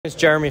It's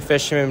Jeremy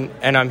Fishman,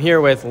 and I'm here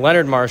with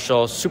Leonard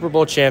Marshall, Super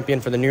Bowl champion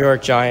for the New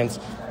York Giants.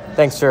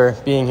 Thanks for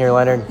being here,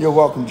 Leonard. You're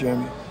welcome,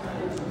 Jeremy.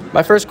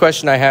 My first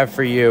question I have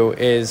for you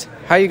is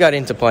how you got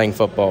into playing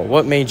football.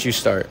 What made you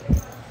start?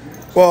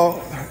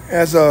 Well,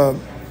 as a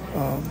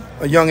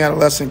young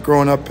adolescent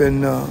growing up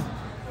in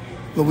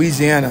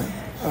Louisiana,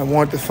 I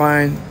wanted to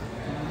find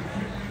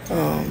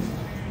a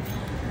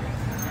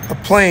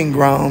playing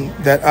ground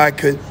that I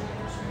could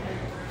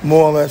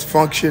more or less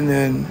function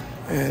and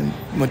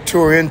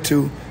mature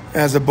into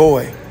as a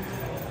boy.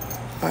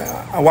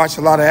 I watched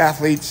a lot of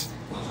athletes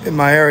in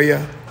my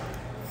area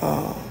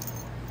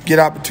get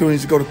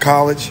opportunities to go to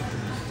college.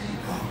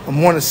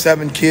 I'm one of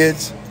 7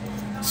 kids,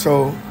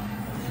 so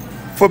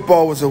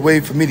football was a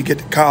way for me to get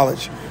to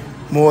college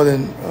more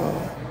than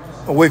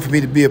a way for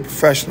me to be a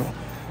professional.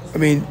 I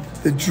mean,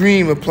 the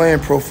dream of playing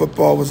pro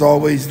football was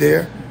always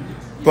there,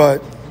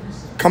 but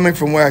coming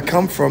from where I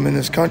come from in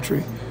this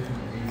country,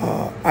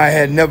 I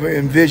had never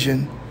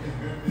envisioned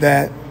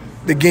that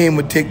the game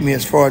would take me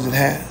as far as it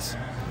has.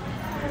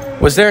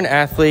 Was there an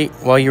athlete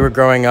while you were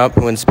growing up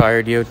who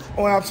inspired you?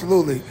 Oh,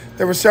 absolutely.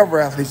 There were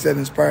several athletes that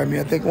inspired me.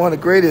 I think one of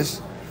the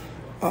greatest,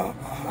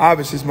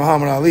 obviously, is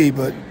Muhammad Ali,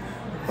 but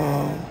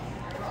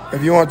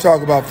if you want to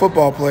talk about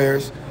football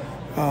players,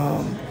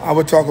 I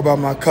would talk about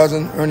my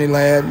cousin, Ernie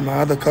Ladd, and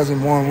my other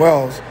cousin, Warren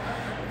Wells.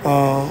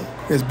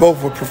 As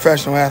both were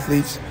professional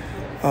athletes.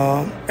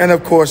 And,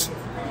 of course,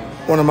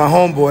 one of my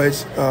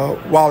homeboys,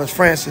 Wallace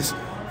Francis,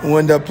 who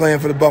ended up playing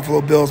for the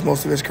Buffalo Bills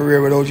most of his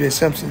career with O.J.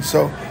 Simpson.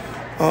 So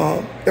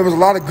there was a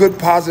lot of good,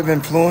 positive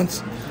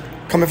influence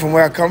coming from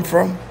where I come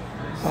from.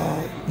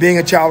 Being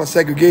a child of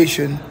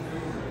segregation in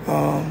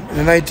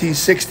the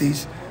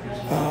 1960s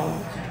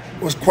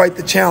was quite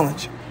the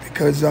challenge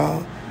because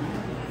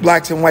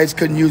blacks and whites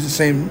couldn't use the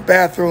same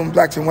bathroom,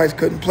 blacks and whites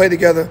couldn't play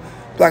together,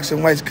 blacks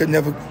and whites couldn't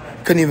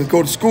even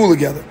go to school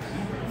together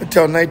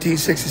until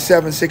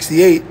 1967,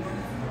 68,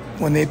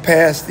 when they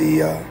passed they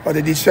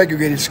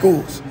desegregated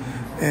schools.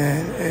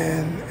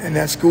 And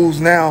that schools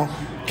now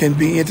can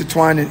be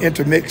intertwined and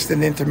intermixed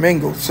and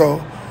intermingled.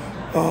 So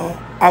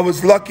I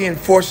was lucky and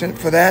fortunate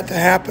for that to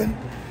happen,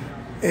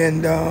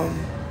 and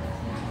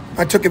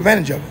I took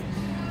advantage of it.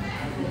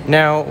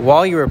 Now,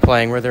 while you were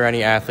playing, were there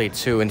any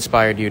athletes who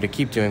inspired you to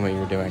keep doing what you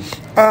were doing?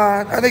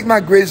 I think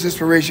my greatest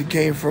inspiration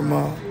came from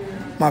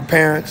my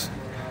parents,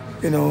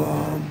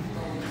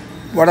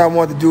 what I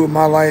wanted to do with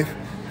my life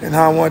and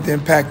how I wanted to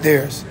impact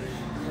theirs.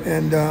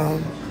 And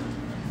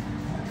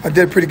I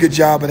did a pretty good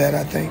job of that,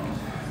 I think.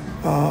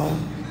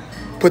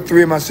 Put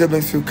 3 of my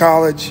siblings through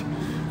college,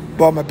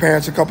 bought my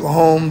parents a couple of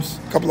homes,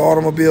 a couple of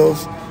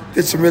automobiles,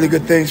 did some really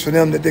good things for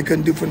them that they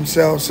couldn't do for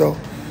themselves. So,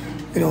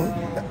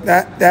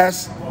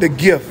 that's the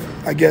gift,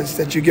 I guess,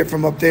 that you get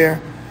from up there.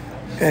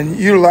 And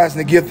utilizing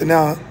the gift to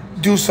now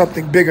do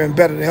something bigger and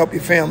better to help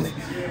your family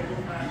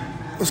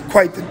was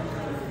quite the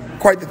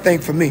thing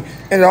for me.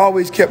 And it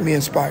always kept me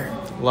inspired.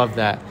 Love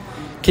that.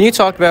 Can you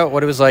talk about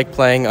what it was like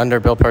playing under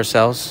Bill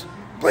Parcells?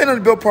 Playing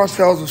under Bill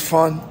Parcells was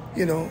fun.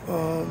 You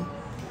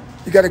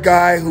got a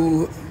guy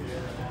who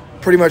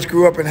pretty much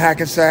grew up in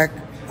Hackensack,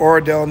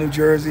 Oradell, New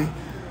Jersey.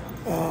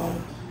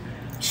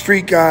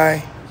 Street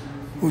guy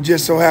who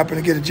just so happened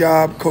to get a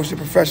job coaching a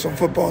professional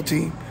football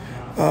team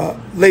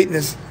late in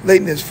his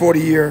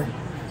 40-year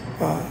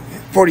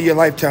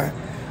lifetime.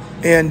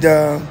 And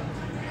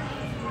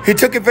he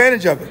took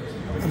advantage of it.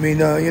 I mean,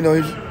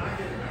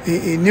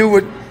 he knew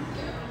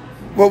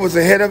what was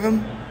ahead of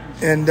him,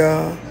 and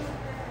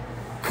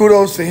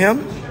kudos to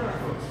him.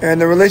 And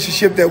the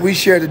relationship that we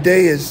share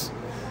today is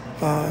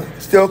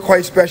still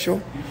quite special.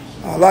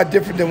 A lot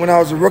different than when I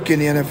was a rookie in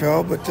the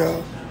NFL, but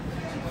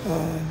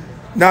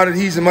now that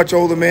he's a much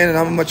older man and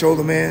I'm a much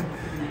older man,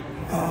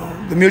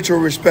 the mutual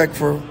respect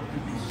for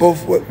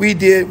both what we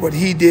did, what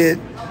he did,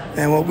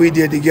 and what we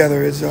did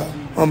together is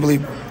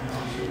unbelievable.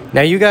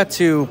 Now, you got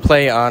to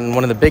play on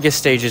one of the biggest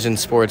stages in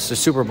sports, the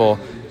Super Bowl.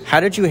 How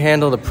did you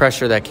handle the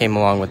pressure that came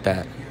along with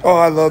that? Oh,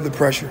 I love the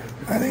pressure.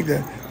 I think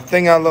the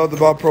thing I loved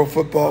about pro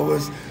football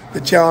was the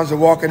challenge of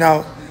walking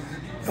out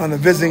on the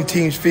visiting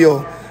team's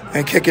field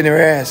and kicking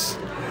their ass.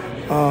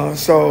 I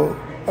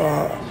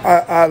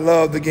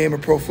love the game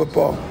of pro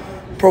football.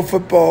 Pro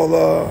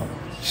football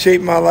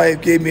shaped my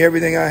life, gave me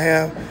everything I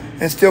have,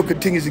 and still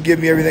continues to give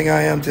me everything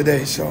I am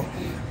today. So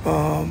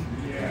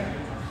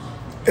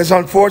it's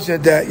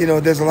unfortunate that,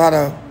 there's a lot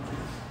of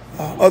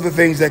other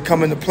things that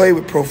come into play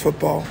with pro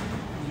football.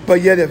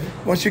 But yet,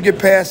 once you get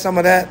past some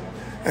of that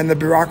and the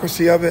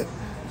bureaucracy of it,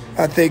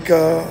 I think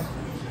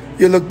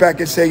you look back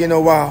and say,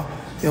 wow,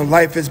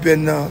 life has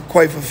been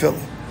quite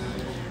fulfilling.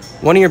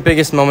 One of your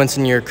biggest moments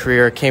in your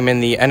career came in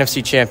the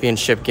NFC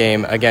Championship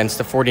game against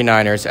the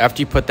 49ers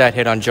after you put that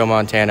hit on Joe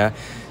Montana.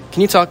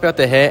 Can you talk about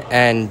the hit,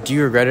 and do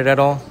you regret it at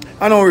all?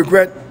 I don't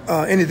regret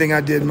anything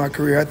I did in my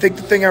career. I think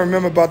the thing I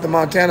remember about the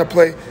Montana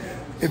play,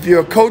 if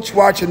you're a coach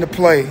watching the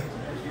play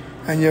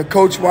and you're a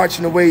coach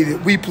watching the way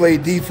that we play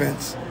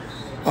defense,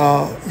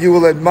 you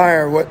will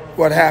admire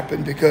what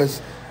happened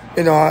because,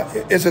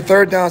 it's a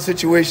third down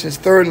situation. It's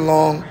 3rd and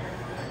long.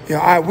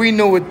 We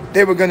knew what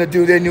they were going to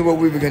do. They knew what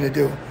we were going to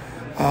do.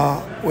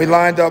 We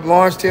lined up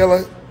Lawrence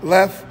Taylor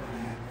left,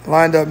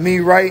 lined up me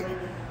right,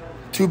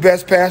 two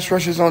best pass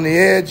rushers on the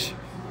edge,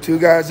 two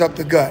guys up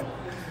the gut.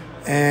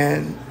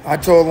 And I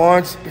told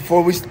Lawrence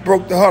before we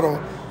broke the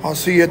huddle, I'll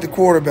see you at the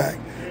quarterback.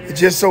 It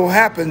just so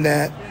happened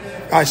that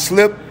I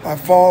slip, I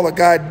fall, a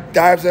guy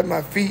dives at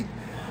my feet,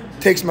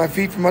 takes my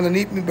feet from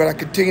underneath me, but I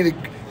continue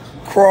to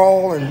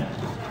crawl and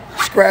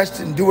scratch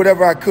and do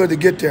whatever I could to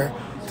get there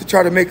to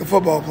try to make a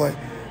football play.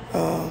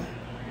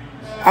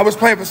 I was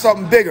playing for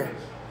something bigger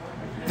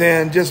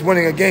than just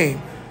winning a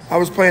game. I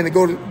was playing to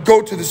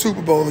go to the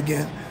Super Bowl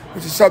again,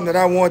 which is something that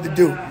I wanted to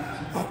do.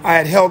 I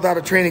had held out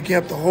of training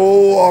camp the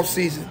whole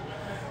offseason.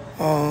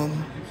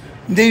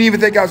 Didn't even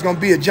think I was going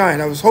to be a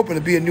Giant. I was hoping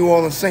to be a New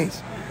Orleans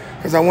Saints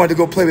because I wanted to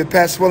go play with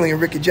Pat Swilling and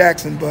Ricky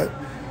Jackson, but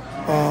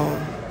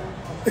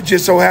it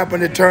just so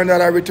happened it turned out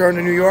I returned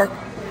to New York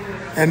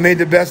and made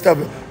the best of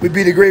it. We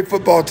beat a great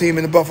football team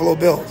in the Buffalo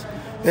Bills.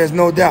 There's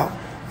no doubt.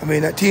 I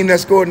mean, that team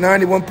that scored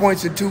 91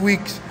 points in 2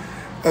 weeks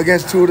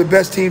against two of the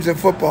best teams in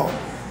football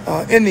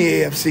in the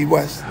AFC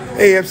West and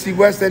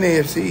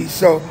AFC East.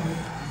 So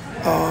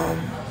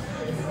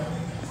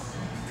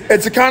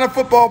it's a kind of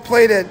football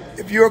play that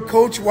if you're a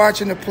coach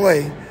watching the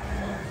play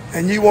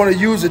and you want to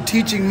use a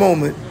teaching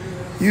moment,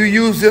 you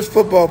use this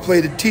football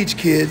play to teach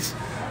kids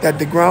that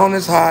the ground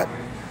is hot,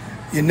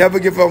 you never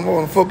give up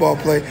on a football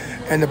play,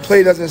 and the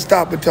play doesn't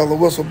stop until the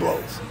whistle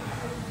blows.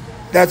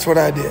 That's what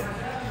I did.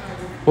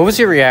 What was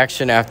your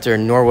reaction after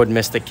Norwood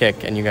missed the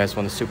kick and you guys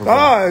won the Super Bowl? Oh,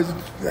 I was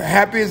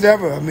happy as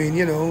ever. I mean,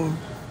 you know,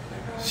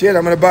 shit,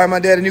 I'm going to buy my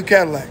dad a new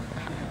Cadillac.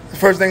 The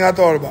first thing I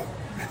thought about.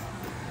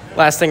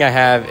 Last thing I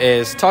have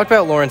is talk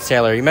about Lawrence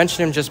Taylor. You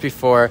mentioned him just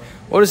before.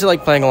 What was it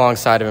like playing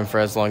alongside of him for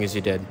as long as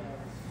you did?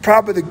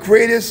 Probably the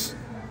greatest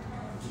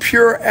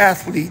pure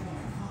athlete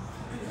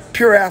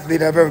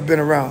I've ever been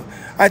around.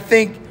 I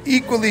think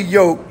equally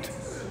yoked,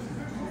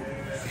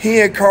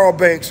 he and Carl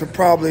Banks are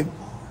probably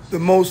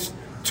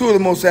two of the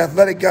most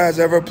athletic guys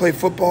I ever played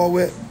football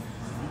with.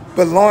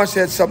 But Lawrence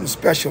had something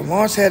special.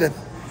 Lawrence had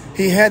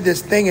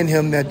this thing in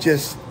him that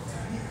just,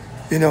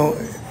 you know,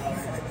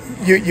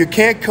 you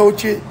can't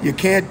coach it, you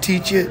can't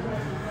teach it,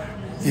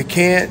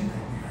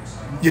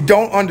 you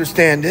don't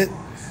understand it.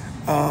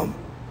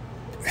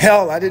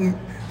 Hell,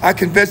 I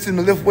convinced him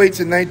to lift weights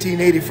in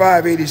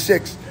 1985,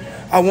 86.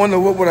 I wonder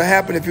what would have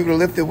happened if he would have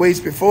lifted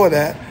weights before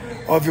that,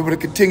 or if he would have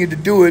continued to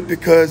do it,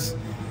 because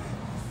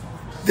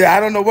I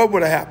don't know what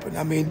would have happened.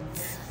 I mean,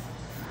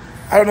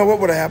 I don't know what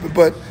would have happened,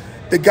 but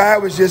the guy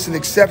was just an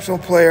exceptional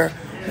player.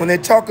 When they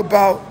talk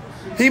about,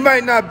 he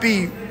might not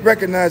be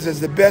recognized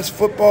as the best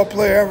football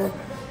player ever,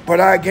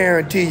 but I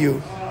guarantee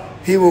you,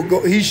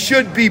 he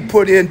should be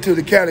put into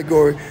the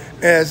category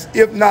as,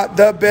 if not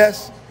the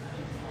best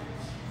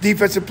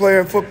defensive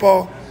player in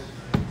football,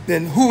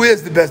 then who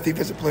is the best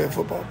defensive player in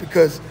football?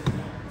 Because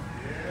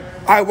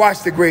I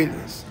watch the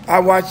greatness. I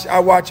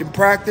watch him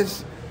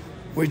practice.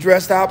 We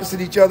dressed opposite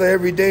each other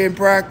every day in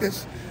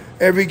practice,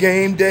 every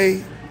game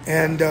day,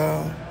 and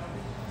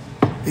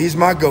he's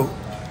my GOAT.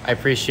 I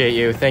appreciate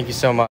you. Thank you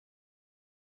so much.